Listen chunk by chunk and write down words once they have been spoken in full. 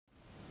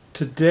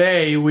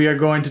Today we are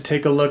going to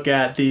take a look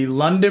at the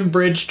London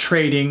Bridge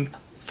Trading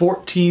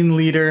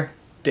 14-liter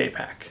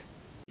Daypack.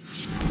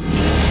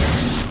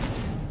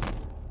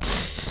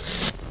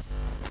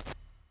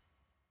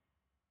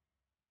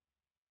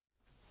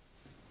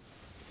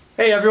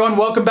 Hey everyone,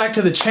 welcome back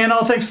to the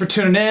channel. Thanks for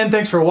tuning in,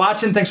 thanks for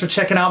watching, thanks for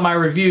checking out my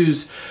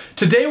reviews.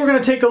 Today we're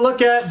going to take a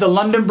look at the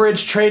London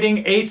Bridge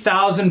Trading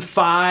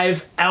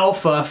 8005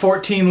 Alpha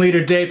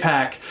 14-liter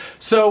Daypack.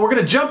 So we're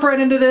going to jump right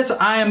into this.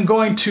 I am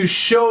going to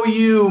show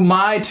you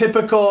my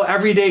typical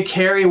everyday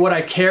carry, what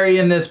I carry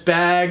in this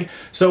bag.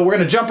 So we're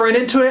going to jump right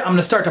into it. I'm going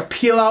to start to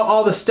peel out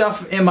all the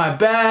stuff in my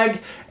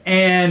bag,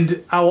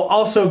 and I will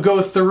also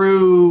go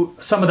through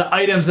some of the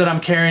items that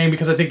I'm carrying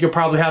because I think you'll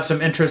probably have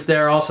some interest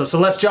there also. So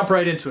let's jump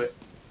right into it.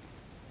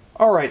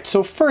 Alright,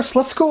 so first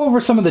let's go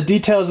over some of the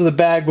details of the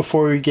bag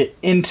before we get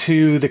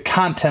into the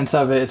contents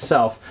of it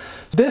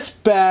itself. This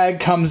bag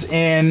comes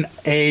in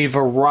a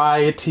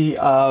variety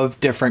of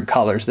different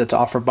colors that's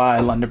offered by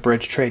London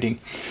Bridge Trading.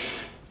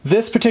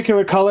 This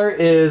particular color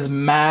is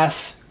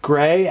Mass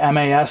Gray,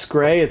 M-A-S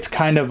Gray. It's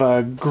kind of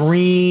a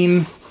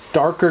green,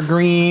 darker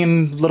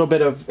green, little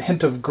bit of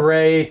hint of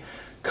gray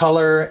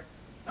color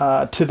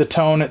to the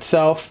tone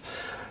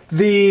itself.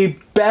 The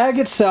bag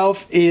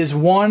itself is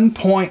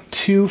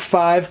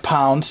 1.25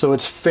 pounds, so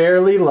it's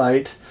fairly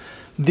light.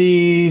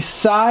 The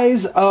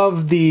size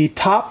of the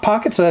top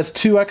pocket, so it has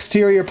two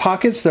exterior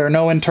pockets, there are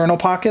no internal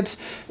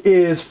pockets,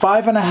 is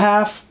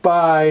 5.5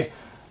 by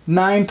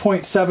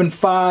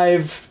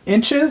 9.75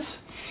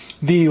 inches.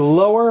 The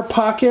lower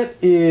pocket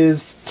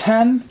is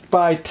 10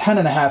 by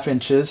 10.5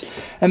 inches.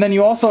 And then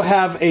you also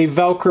have a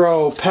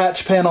Velcro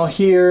patch panel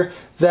here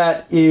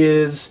that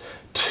is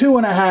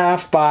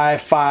 2.5 by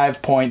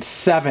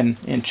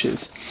 5.7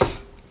 inches.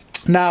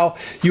 Now,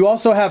 you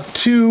also have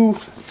two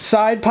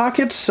side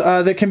pockets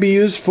that can be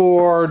used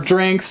for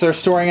drinks or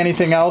storing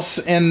anything else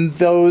in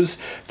those.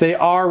 They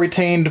are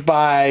retained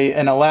by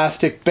an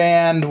elastic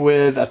band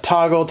with a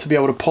toggle to be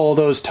able to pull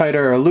those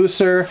tighter or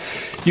looser.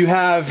 You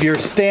have your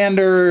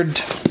standard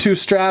two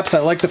straps. I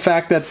like the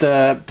fact that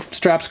the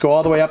straps go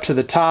all the way up to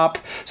the top,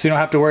 so you don't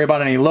have to worry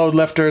about any load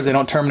lifters. They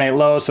don't terminate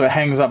low, so it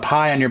hangs up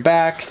high on your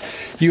back.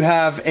 You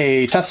have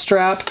a chest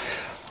strap,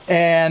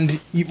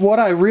 and what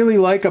I really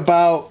like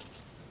about,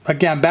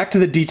 again, back to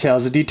the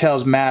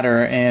details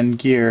matter in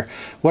gear.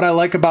 What I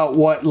like about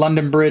what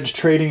London Bridge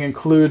Trading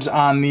includes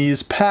on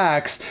these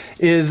packs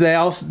is they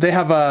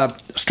have a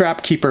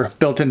strap keeper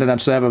built into them.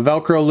 So they have a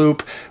Velcro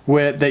loop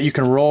that you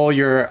can roll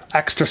your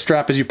extra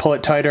strap as you pull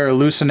it tighter or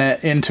loosen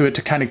it into it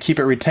to kind of keep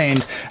it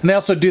retained. And they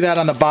also do that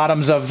on the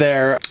bottoms of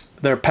their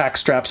pack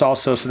straps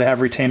also, so they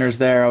have retainers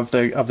there of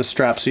the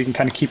straps, so you can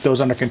kind of keep those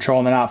under control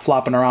and they're not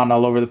flopping around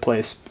all over the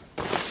place.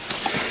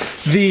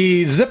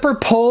 The zipper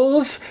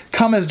pulls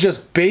come as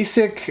just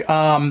basic.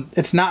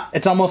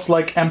 It's almost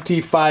like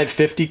empty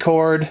 550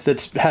 cord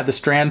that's had the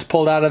strands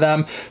pulled out of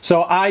them.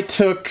 So I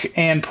took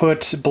and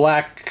put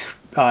black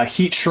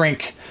heat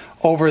shrink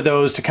over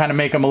those to kind of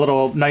make them a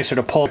little nicer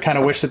to pull. I kind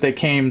of wish that they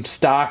came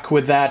stock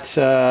with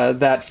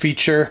that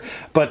feature,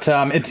 but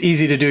it's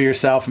easy to do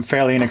yourself and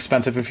fairly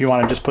inexpensive if you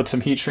want to just put some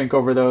heat shrink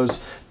over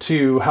those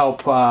to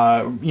help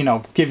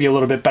give you a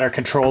little bit better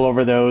control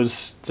over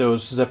those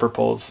zipper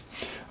pulls.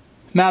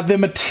 Now, the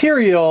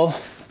material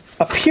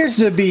appears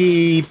to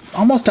be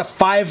almost a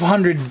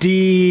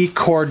 500D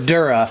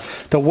Cordura.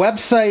 The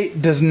website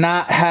does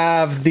not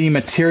have the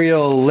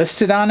material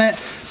listed on it,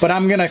 but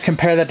I'm going to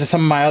compare that to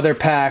some of my other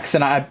packs,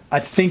 and I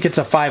think it's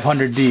a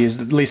 500D,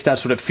 at least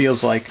that's what it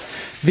feels like.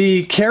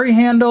 The carry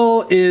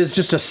handle is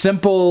just a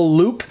simple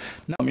loop.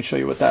 Now, let me show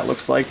you what that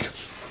looks like.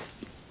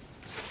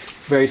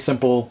 Very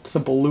simple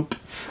loop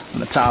on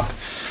the top.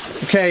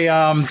 Okay,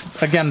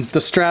 again,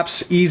 the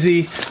strap's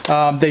easy.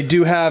 They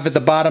do have at the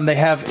bottom, they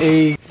have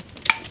a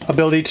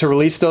ability to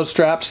release those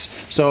straps.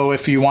 So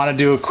if you want to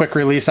do a quick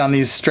release on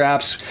these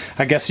straps,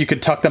 I guess you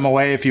could tuck them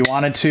away if you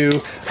wanted to,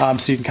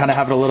 so you can kind of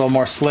have it a little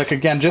more slick.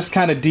 Again, just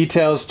kind of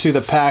details to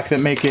the pack that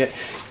make it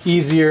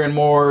easier and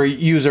more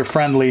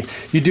user-friendly.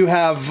 You do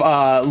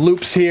have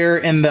loops here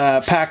in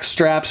the pack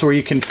straps where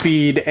you can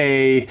feed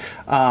a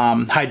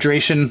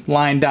hydration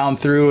line down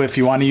through if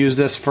you want to use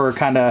this for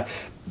kind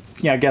of,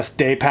 I guess,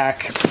 day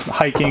pack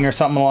hiking or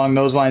something along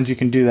those lines. You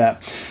can do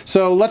that.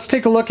 So let's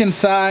take a look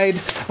inside.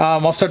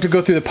 I'll start to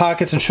go through the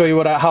pockets and show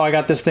you how I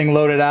got this thing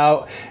loaded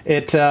out.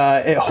 It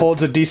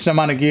holds a decent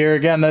amount of gear.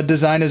 Again, the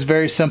design is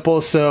very simple,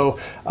 so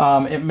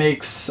it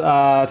makes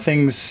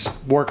things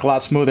work a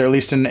lot smoother, at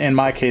least in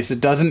my case.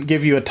 It doesn't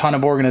give you a ton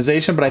of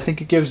organization, but I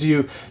think it gives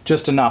you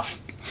just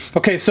enough.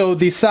 Okay, so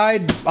the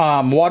side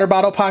water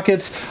bottle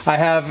pockets, I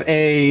have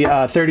a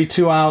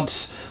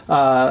 32-ounce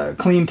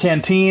clean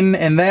canteen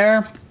in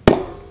there.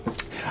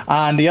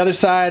 On the other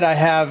side, I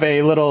have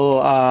a little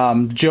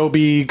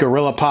Joby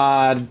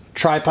GorillaPod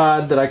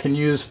tripod that I can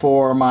use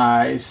for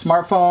my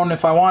smartphone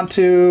if I want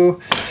to.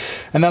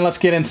 And then let's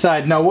get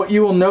inside. Now, what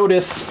you will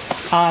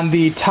notice on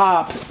the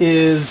top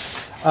is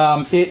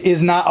it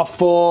is not a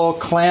full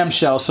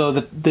clamshell, so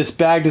that this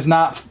bag does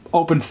not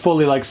open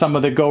fully like some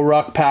of the Go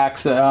Ruck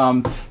packs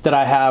that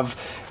I have.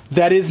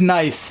 That is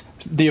nice.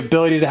 the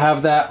ability to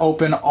have that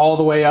open all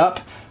the way up.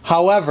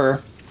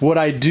 However, what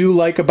I do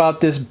like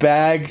about this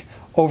bag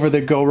over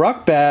the Go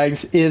Ruck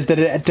bags is that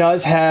it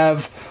does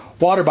have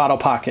water bottle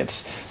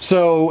pockets.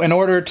 So in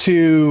order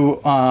to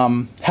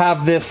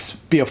have this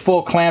be a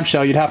full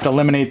clamshell, you'd have to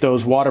eliminate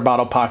those water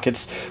bottle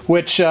pockets,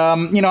 which, you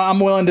know, I'm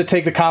willing to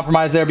take the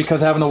compromise there,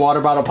 because having the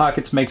water bottle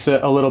pockets makes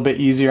it a little bit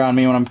easier on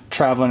me when I'm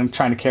traveling and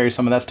trying to carry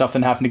some of that stuff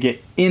than having to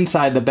get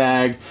inside the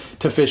bag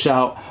to fish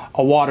out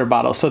a water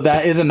bottle. So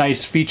that is a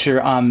nice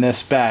feature on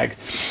this bag.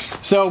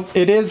 So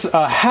it is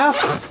a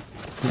half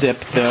zip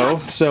though,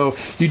 so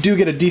you do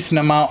get a decent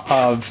amount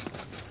of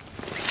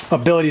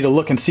ability to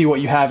look and see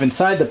what you have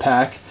inside the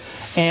pack.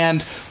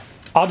 And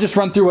I'll just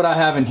run through what I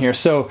have in here.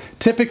 So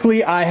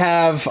typically I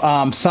have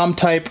some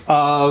type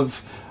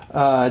of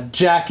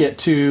jacket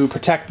to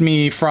protect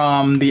me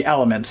from the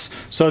elements.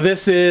 So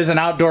this is an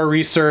Outdoor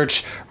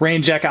Research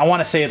rain jacket. I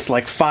want to say it's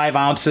like 5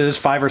 ounces,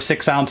 5 or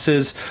 6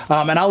 ounces.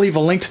 And I'll leave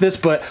a link to this,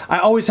 but I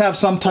always have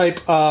some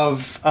type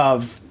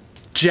of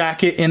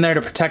jacket in there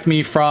to protect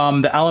me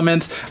from the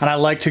elements, and I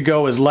like to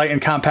go as light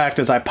and compact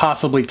as I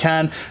possibly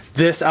can.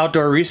 This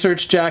Outdoor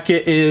Research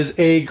jacket is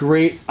a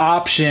great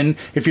option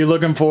if you're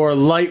looking for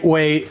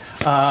lightweight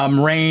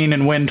rain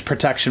and wind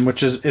protection,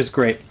 which is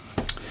great.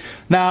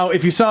 Now,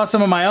 if you saw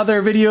some of my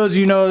other videos,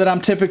 you know that I'm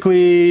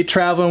typically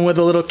traveling with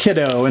a little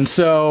kiddo, and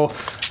so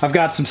I've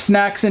got some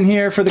snacks in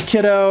here for the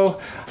kiddo.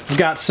 I've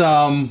got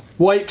some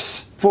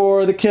wipes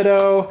for the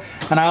kiddo,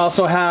 and I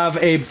also have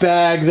a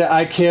bag that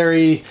I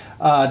carry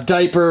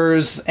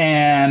diapers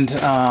and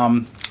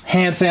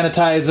hand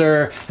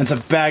sanitizer and some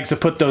bags to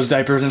put those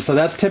diapers in. So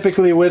that's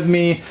typically with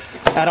me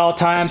at all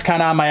times,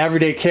 kind of on my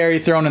everyday carry,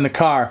 thrown in the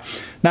car.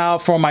 Now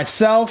for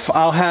myself,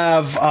 I'll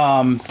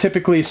have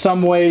typically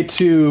some way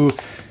to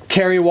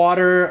carry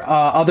water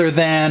other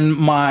than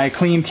my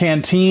clean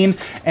canteen,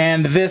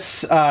 and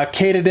this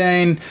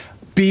Katadyn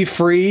Be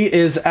Free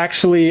is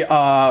actually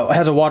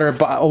has a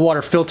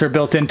water filter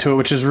built into it,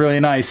 which is really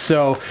nice.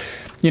 So,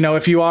 you know,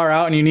 if you are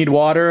out and you need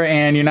water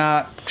and you're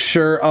not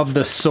sure of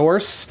the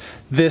source,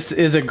 this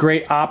is a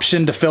great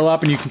option to fill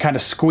up, and you can kind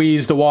of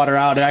squeeze the water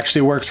out. It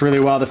actually works really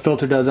well, the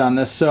filter does on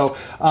this. So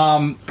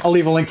I'll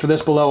leave a link for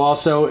this below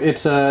also.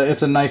 It's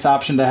a nice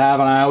option to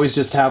have, and I always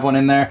just have one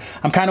in there.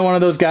 I'm kind of one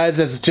of those guys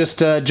that's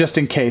just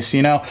in case,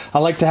 you know. I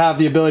like to have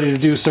the ability to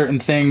do certain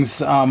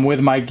things with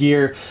my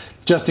gear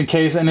just in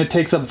case, and it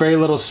takes up very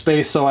little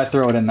space, so I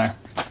throw it in there.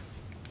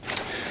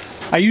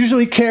 I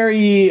usually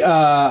carry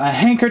a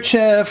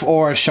handkerchief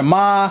or a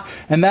chamois,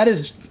 and that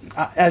is,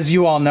 as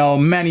you all know,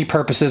 many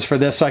purposes for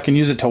this. So I can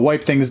use it to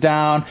wipe things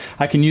down.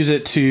 I can use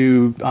it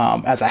to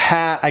as a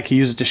hat. I can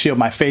use it to shield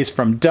my face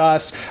from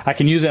dust. I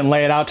can use it and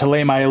lay it out to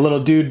lay my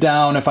little dude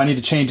down if I need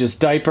to change his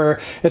diaper.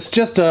 It's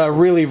just a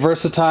really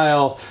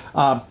versatile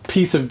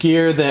piece of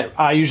gear that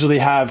I usually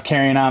have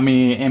carrying on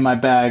me in my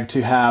bag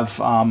to have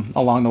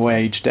along the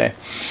way each day.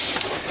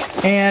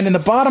 And in the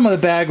bottom of the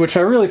bag, which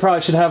I really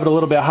probably should have it a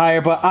little bit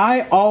higher, but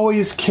I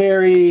always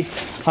carry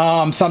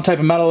some type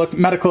of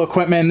medical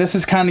equipment. This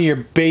is kind of your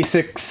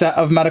basic set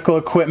of medical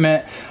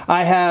equipment.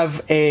 I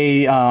have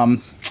a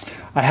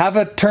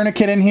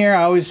tourniquet in here.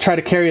 I always try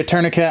to carry a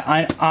tourniquet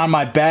on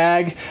my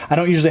bag. I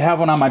don't usually have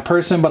one on my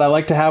person, but I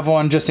like to have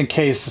one just in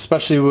case,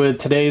 especially with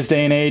today's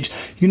day and age.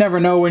 You never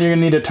know when you're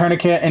gonna need a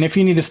tourniquet, and if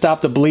you need to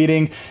stop the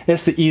bleeding,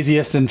 it's the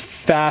easiest and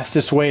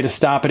fastest way to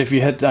stop it if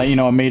you hit you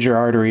know, a major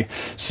artery.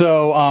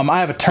 So I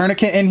have a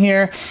tourniquet in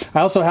here. I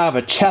also have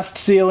a chest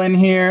seal in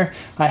here.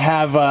 I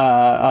have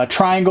a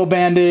triangle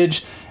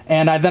bandage.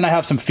 And then I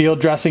have some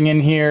field dressing in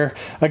here.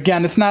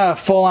 Again, it's not a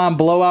full-on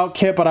blowout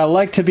kit, but I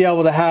like to be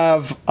able to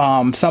have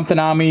something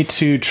on me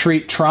to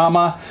treat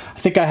trauma. I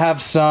think I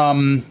have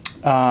some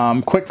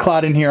quick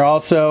clot in here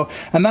also.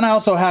 And then I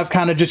also have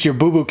kind of just your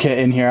boo-boo kit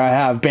in here. I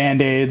have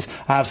Band-Aids,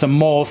 I have some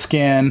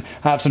moleskin,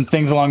 I have some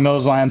things along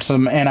those lines,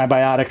 some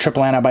antibiotic,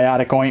 triple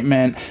antibiotic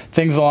ointment,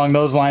 things along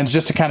those lines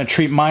just to kind of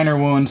treat minor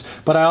wounds.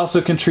 But I also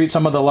can treat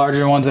some of the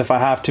larger ones if I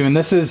have to. And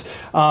this is,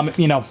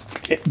 you know,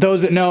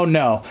 those that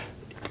know.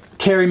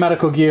 Carry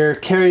medical gear,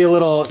 carry a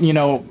little, you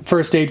know,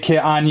 first aid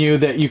kit on you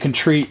that you can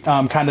treat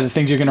kind of the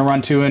things you're going to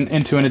run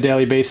into on a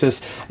daily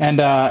basis,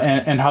 and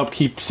help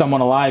keep someone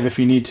alive if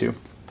you need to.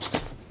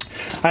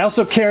 I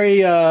also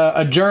carry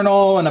a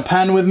journal and a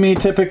pen with me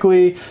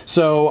typically,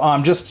 so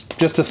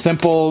just a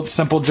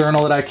simple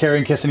journal that I carry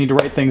in case I need to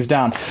write things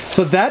down.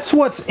 So that's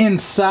what's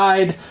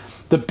inside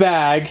the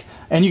bag.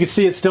 And you can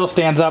see it still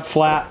stands up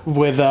flat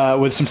with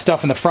some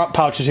stuff in the front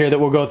pouches here that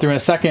we'll go through in a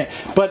second.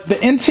 But the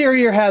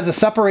interior has a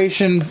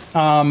separation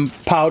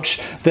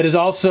pouch that is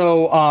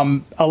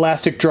also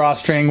elastic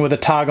drawstring with a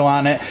toggle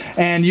on it.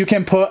 And you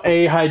can put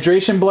a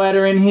hydration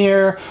bladder in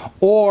here,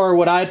 or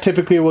what I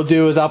typically will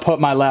do is I'll put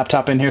my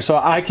laptop in here. So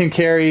I can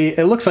carry,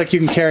 it looks like you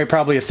can carry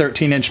probably a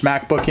 13-inch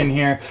MacBook in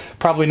here,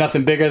 probably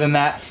nothing bigger than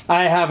that.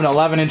 I have an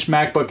 11-inch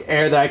MacBook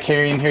Air that I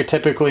carry in here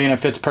typically, and it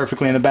fits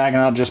perfectly in the bag,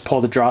 and I'll just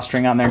pull the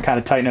drawstring on there and kind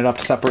of tighten it up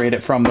to separate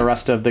it from the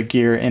rest of the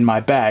gear in my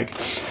bag.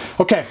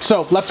 Okay,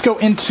 so let's go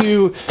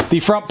into the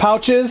front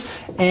pouches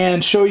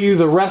and show you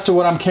the rest of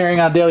what I'm carrying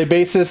on a daily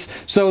basis.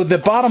 So the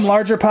bottom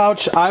larger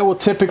pouch, I will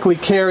typically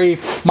carry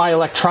my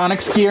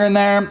electronics gear in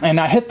there, and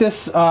I hit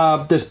this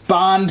this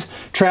Bond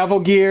travel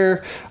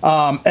gear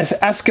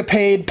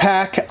Escapade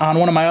pack on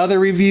one of my other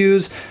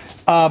reviews.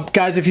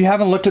 Guys, if you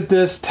haven't looked at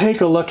this,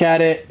 take a look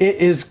at it. It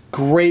is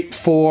great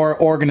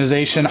for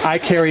organization. I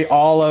carry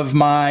all of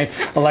my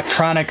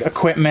electronic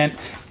equipment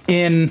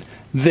in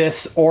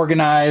this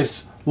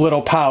organized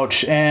little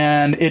pouch,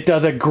 and it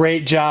does a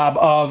great job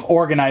of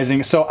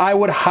organizing. So I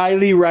would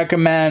highly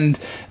recommend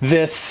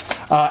this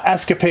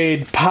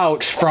Escapade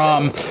pouch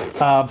from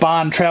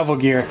Bond Travel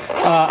Gear.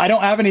 I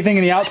don't have anything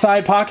in the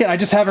outside pocket. I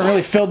just haven't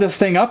really filled this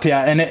thing up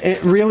yet, and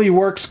it really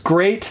works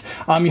great.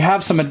 You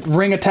have some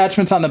ring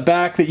attachments on the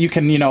back that you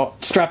can, you know,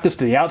 strap this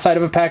to the outside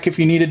of a pack if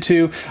you needed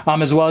to,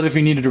 as well as if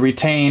you needed to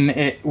retain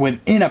it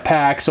within a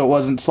pack so it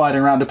wasn't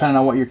sliding around depending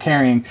on what you're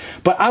carrying.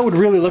 But I would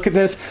really look at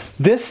this.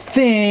 This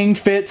thing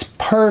fits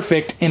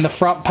perfect in the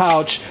front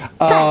pouch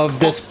of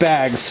this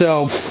bag.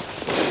 So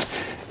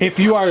if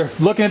you are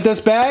looking at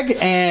this bag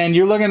and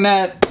you're looking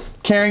at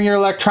carrying your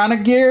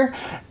electronic gear,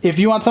 if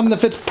you want something that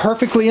fits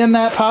perfectly in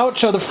that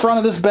pouch or the front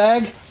of this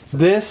bag,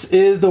 this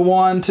is the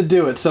one to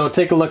do it. So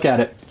take a look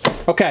at it.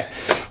 Okay,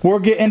 we'll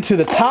get into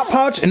the top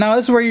pouch, and now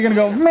this is where you're gonna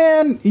go,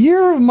 man,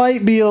 you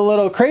might be a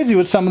little crazy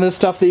with some of this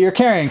stuff that you're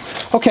carrying.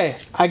 Okay,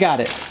 I got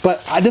it.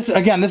 But this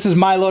is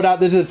my loadout.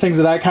 These are the things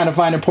that I kind of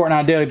find important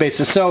on a daily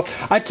basis. So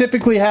I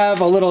typically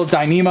have a little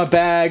Dyneema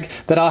bag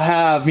that I'll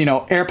have, you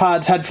know,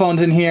 AirPods,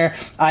 headphones in here.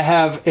 I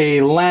have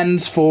a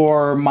lens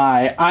for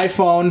my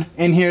iPhone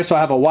in here, so I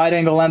have a wide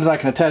angle lens I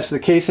can attach to the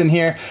case in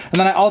here. And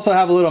then I also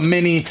have a little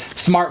mini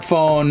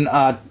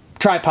smartphone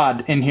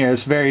tripod in here.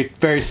 It's very,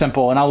 very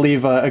simple, and I'll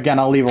leave again,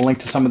 I'll leave a link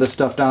to some of this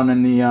stuff down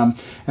in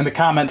the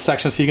comments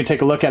section so you can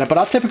take a look at it. But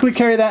I'll typically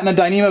carry that in a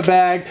Dyneema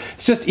bag.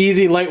 It's just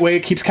easy,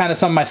 lightweight, keeps kind of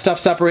some of my stuff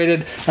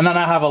separated, and then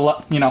I have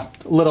a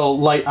little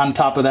light on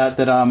top of that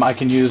that I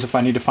can use if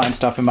I need to find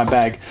stuff in my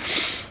bag.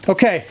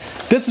 Okay,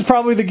 this is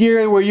probably the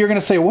gear where you're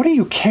gonna say, what are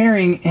you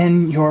carrying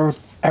in your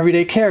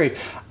everyday carry?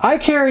 I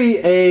carry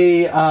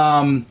a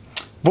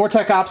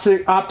Vortex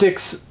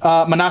Optics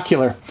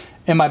monocular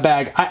in my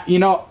bag. You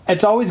know,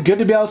 it's always good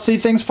to be able to see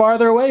things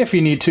farther away if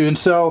you need to, and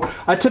so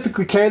I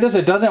typically carry this.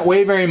 It doesn't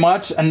weigh very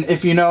much, and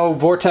if you know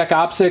Vortex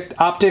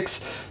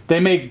Optics,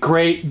 they make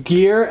great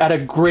gear at a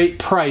great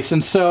price,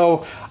 and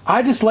so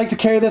I just like to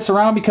carry this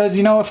around because,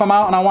 you know, if I'm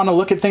out and I want to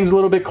look at things a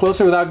little bit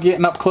closer without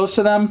getting up close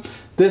to them,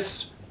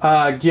 this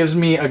gives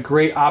me a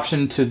great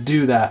option to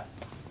do that.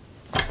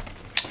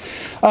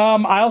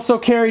 I also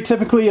carry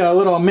typically a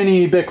little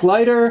mini Bic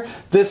lighter.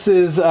 This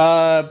is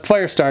a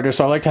fire starter,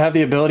 so I like to have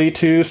the ability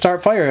to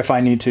start fire if I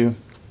need to.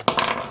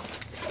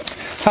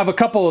 Have a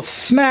couple of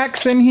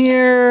snacks in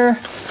here,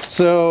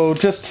 so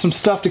just some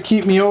stuff to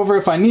keep me over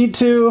if I need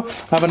to.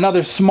 I have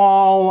another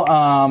small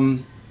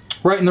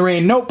Write in the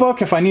Rain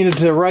notebook if I needed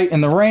to write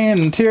in the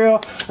rain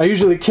material. I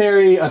usually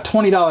carry a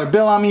 $20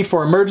 bill on me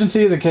for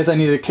emergencies in case I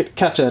need to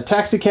catch a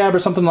taxi cab or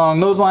something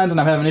along those lines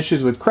and I'm having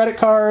issues with credit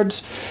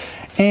cards.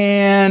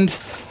 And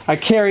I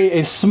carry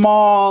a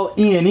small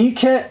E&E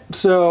kit,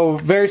 so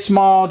very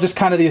small, just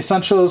kind of the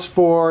essentials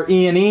for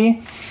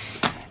E&E.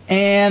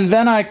 And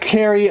then I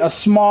carry a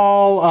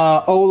small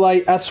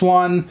Olight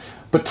S1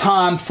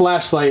 baton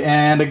flashlight.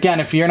 And again,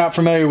 if you're not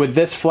familiar with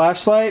this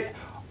flashlight,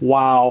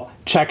 wow,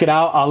 check it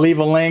out. I'll leave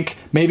a link.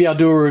 Maybe I'll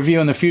do a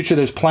review in the future.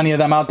 There's plenty of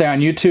them out there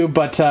on YouTube,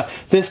 but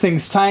this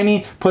thing's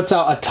tiny, puts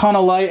out a ton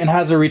of light, and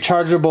has a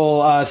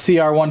rechargeable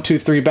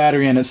CR123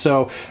 battery in it.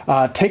 So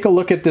take a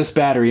look at this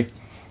battery.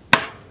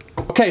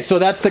 Okay, so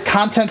that's the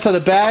contents of the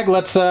bag.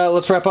 Let's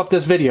wrap up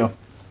this video.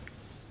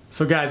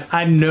 So guys,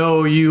 I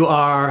know you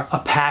are a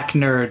pack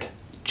nerd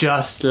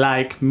just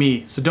like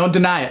me, so don't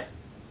deny it.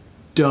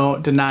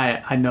 Don't deny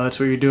it. I know that's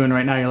what you're doing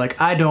right now. You're like,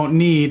 I don't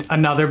need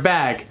another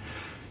bag.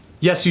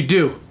 Yes, you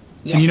do.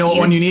 Yes, and you know what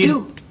one you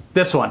need?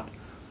 This one.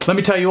 Let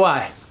me tell you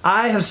why.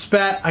 I have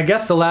spent, I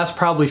guess, the last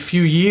probably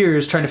few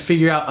years trying to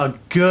figure out a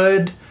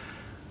good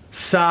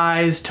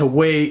size to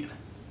weight,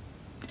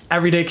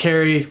 everyday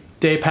carry,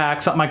 day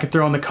pack, something I could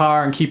throw in the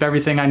car and keep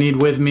everything I need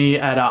with me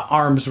at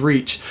arm's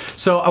reach.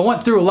 So I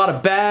went through a lot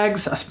of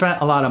bags. I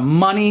spent a lot of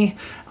money.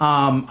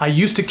 I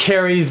used to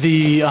carry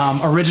the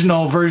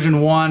original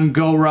version 1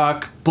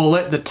 GoRuck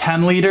Bullet, the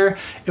 10 liter.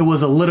 It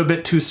was a little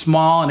bit too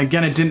small, and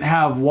again, it didn't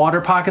have water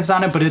pockets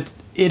on it, but it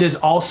is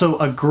also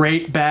a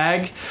great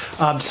bag.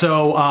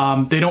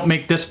 They don't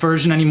make this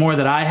version anymore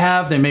that I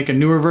have. They make a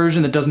newer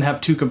version that doesn't have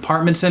 2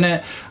 compartments in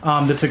it.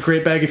 That's a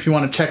great bag if you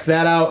want to check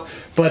that out.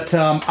 But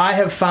I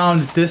have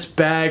found this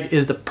bag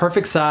is the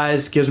perfect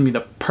size, gives me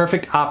the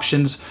perfect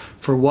options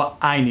for what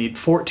I need.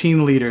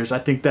 14 liters. I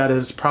think that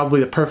is probably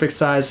the perfect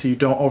size so you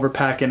don't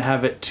overpack and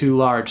have it too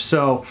large.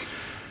 So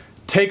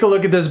take a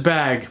look at this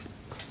bag.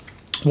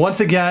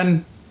 Once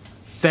again,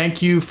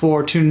 Thank you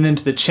for tuning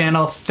into the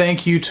channel.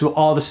 Thank you to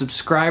all the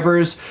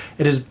subscribers.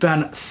 It has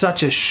been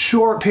such a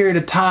short period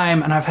of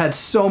time and I've had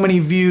so many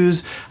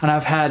views and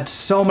I've had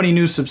so many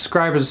new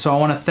subscribers, so I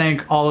want to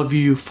thank all of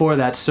you for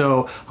that.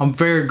 So I'm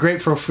very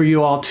grateful for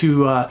you all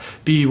to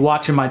be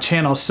watching my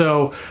channel.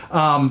 So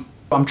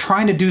I'm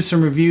trying to do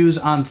some reviews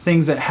on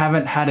things that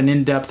haven't had an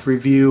in-depth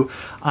review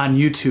on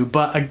YouTube.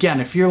 But again,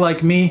 if you're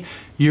like me,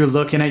 you're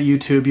looking at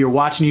YouTube, you're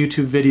watching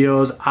YouTube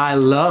videos. I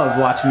love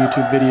watching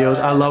YouTube videos.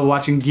 I love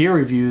watching gear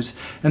reviews.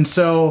 And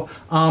so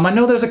I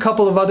know there's a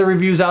couple of other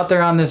reviews out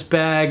there on this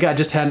bag. I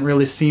just hadn't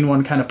really seen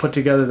one kind of put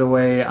together the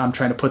way I'm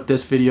trying to put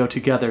this video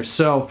together.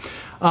 So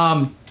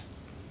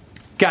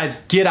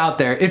guys, get out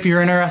there. If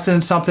you're interested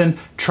in something,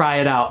 try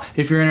it out.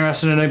 If you're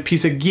interested in a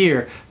piece of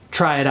gear,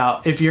 try it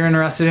out. If you're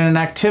interested in an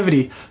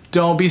activity,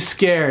 don't be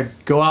scared.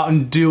 Go out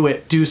and do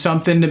it. Do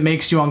something that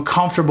makes you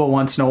uncomfortable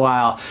once in a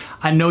while.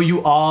 I know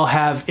you all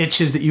have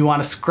itches that you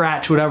want to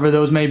scratch, whatever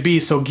those may be,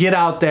 so get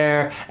out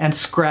there and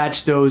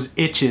scratch those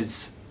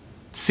itches.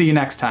 See you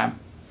next time.